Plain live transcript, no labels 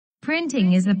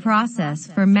Printing is a process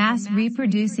for mass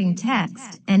reproducing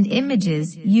text and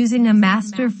images using a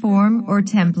master form or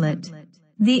template.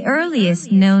 The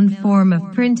earliest known form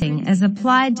of printing as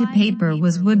applied to paper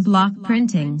was woodblock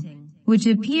printing, which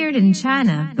appeared in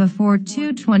China before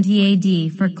 220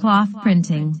 AD for cloth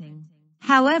printing.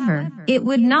 However, it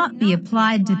would not be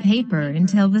applied to paper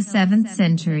until the 7th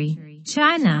century.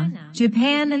 China,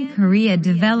 Japan and Korea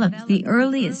developed the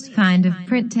earliest kind of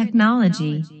print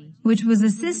technology, which was a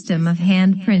system of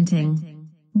hand printing.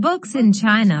 Books in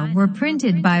China were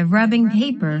printed by rubbing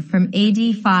paper from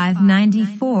AD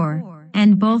 594,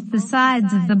 and both the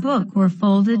sides of the book were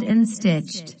folded and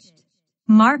stitched.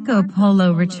 Marco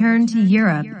Polo returned to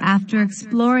Europe after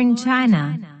exploring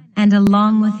China, and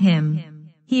along with him,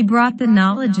 he brought the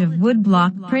knowledge of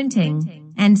woodblock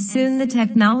printing, and soon the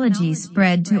technology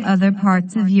spread to other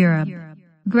parts of Europe.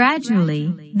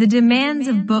 Gradually, the demands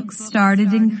of books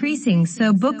started increasing,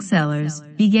 so booksellers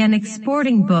began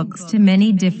exporting books to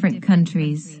many different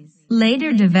countries.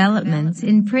 Later developments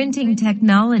in printing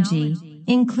technology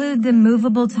include the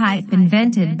movable type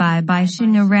invented by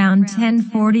Bishing around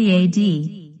 1040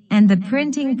 AD, and the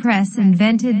printing press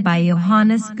invented by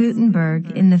Johannes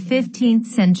Gutenberg in the 15th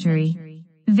century.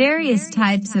 Various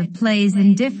types of plays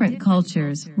in different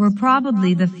cultures were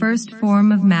probably the first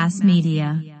form of mass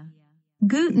media.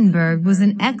 Gutenberg was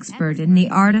an expert in the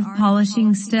art of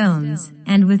polishing stones,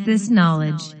 and with this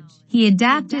knowledge, he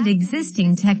adapted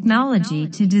existing technology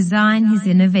to design his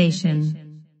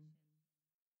innovation.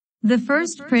 The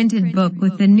first printed book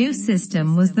with the new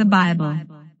system was the Bible.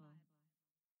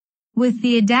 With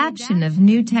the adaptation of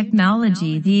new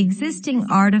technology, the existing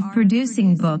art of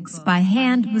producing books by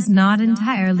hand was not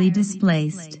entirely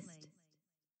displaced.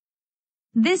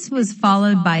 This was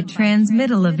followed by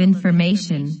transmittal of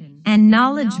information and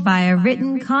knowledge via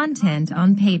written content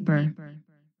on paper.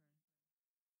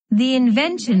 The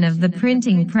invention of the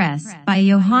printing press by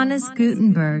Johannes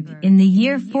Gutenberg in the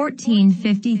year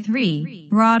 1453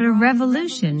 brought a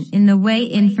revolution in the way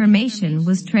information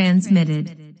was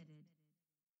transmitted.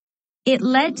 It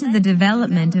led to the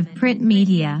development of print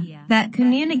media that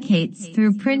communicates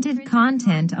through printed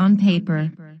content on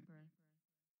paper.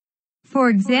 For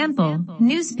example,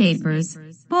 newspapers,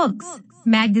 books,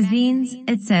 magazines,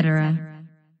 etc.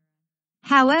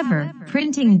 However,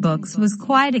 printing books was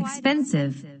quite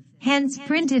expensive, hence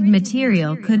printed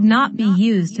material could not be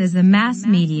used as a mass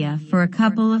media for a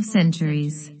couple of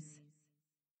centuries.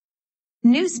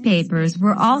 Newspapers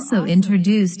were also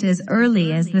introduced as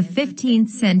early as the 15th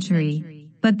century,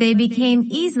 but they became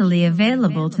easily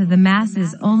available to the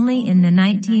masses only in the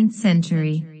 19th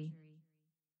century.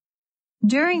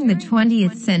 During the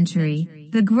 20th century,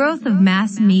 the growth of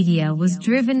mass media was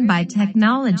driven by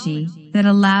technology that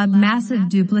allowed massive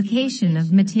duplication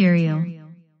of material.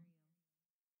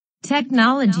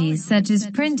 Technologies such as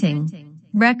printing,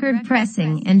 record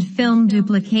pressing and film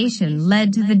duplication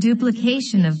led to the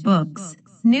duplication of books,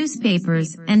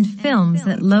 newspapers and films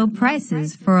at low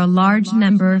prices for a large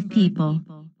number of people.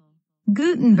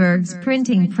 Gutenberg's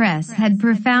printing press had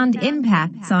profound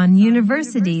impacts on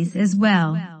universities as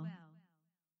well.